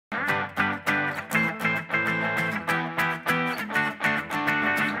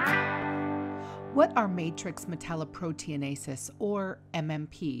What are Matrix Metalloproteinases, or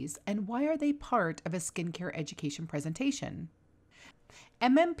MMPs, and why are they part of a skincare education presentation?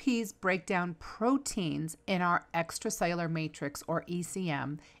 MMPs break down proteins in our extracellular matrix, or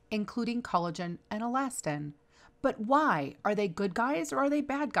ECM, including collagen and elastin. But why? Are they good guys or are they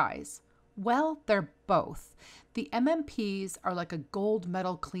bad guys? Well, they're both. The MMPs are like a gold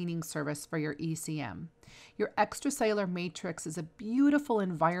medal cleaning service for your ECM. Your extracellular matrix is a beautiful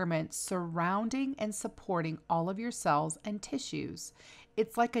environment surrounding and supporting all of your cells and tissues.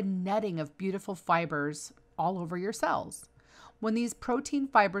 It's like a netting of beautiful fibers all over your cells. When these protein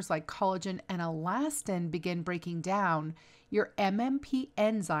fibers like collagen and elastin begin breaking down, your MMP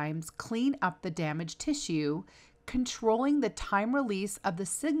enzymes clean up the damaged tissue, controlling the time release of the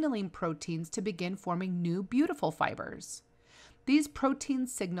signaling proteins to begin forming new beautiful fibers. These protein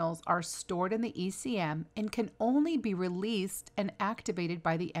signals are stored in the ECM and can only be released and activated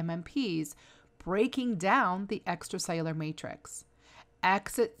by the MMPs, breaking down the extracellular matrix.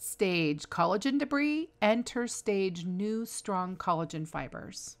 Exit stage collagen debris, enter stage new strong collagen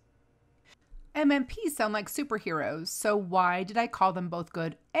fibers. MMPs sound like superheroes, so why did I call them both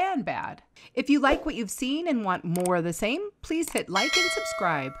good and bad? If you like what you've seen and want more of the same, please hit like and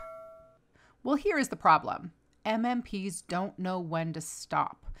subscribe. Well, here is the problem. MMPs don't know when to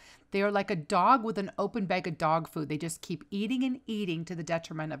stop. They are like a dog with an open bag of dog food. They just keep eating and eating to the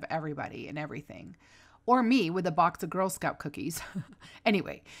detriment of everybody and everything. Or me with a box of Girl Scout cookies.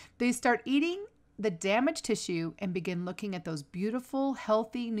 Anyway, they start eating the damaged tissue and begin looking at those beautiful,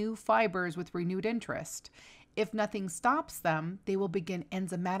 healthy new fibers with renewed interest. If nothing stops them, they will begin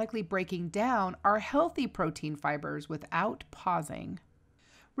enzymatically breaking down our healthy protein fibers without pausing.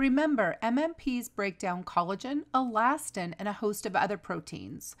 Remember, MMPs break down collagen, elastin, and a host of other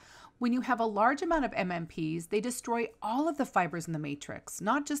proteins. When you have a large amount of MMPs, they destroy all of the fibers in the matrix,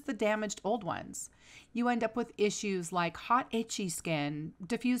 not just the damaged old ones. You end up with issues like hot, itchy skin,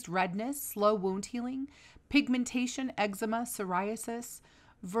 diffused redness, slow wound healing, pigmentation, eczema, psoriasis,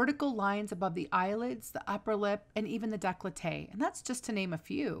 vertical lines above the eyelids, the upper lip, and even the décolleté, and that's just to name a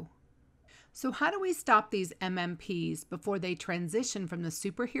few. So how do we stop these MMPs before they transition from the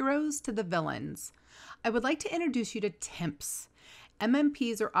superheroes to the villains? I would like to introduce you to TIMPs.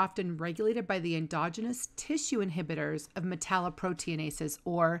 MMPs are often regulated by the endogenous tissue inhibitors of metalloproteinases,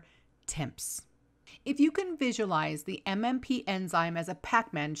 or TIMPs. If you can visualize the MMP enzyme as a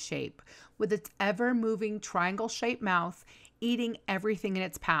Pac-Man shape with its ever-moving triangle-shaped mouth eating everything in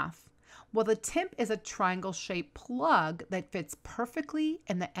its path, well, the TIMP is a triangle-shaped plug that fits perfectly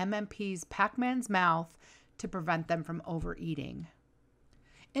in the MMP's Pac-Man's mouth to prevent them from overeating.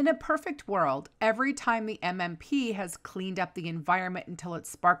 In a perfect world, every time the MMP has cleaned up the environment until it's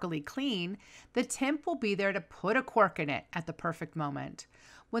sparkly clean, the TIMP will be there to put a cork in it at the perfect moment.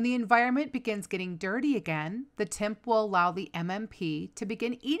 When the environment begins getting dirty again, the TIMP will allow the MMP to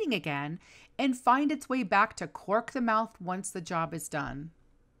begin eating again and find its way back to cork the mouth once the job is done.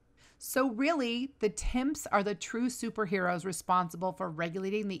 So really, the TIMPs are the true superheroes responsible for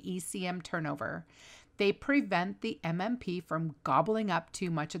regulating the ECM turnover. They prevent the MMP from gobbling up too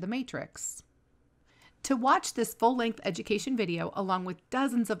much of the matrix. To watch this full-length education video along with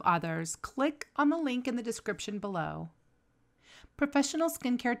dozens of others, click on the link in the description below. Professional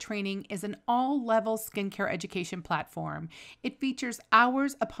Skincare Training is an all-level skincare education platform. It features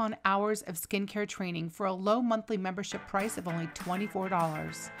hours upon hours of skincare training for a low monthly membership price of only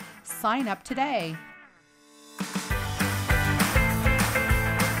 $24. Sign up today.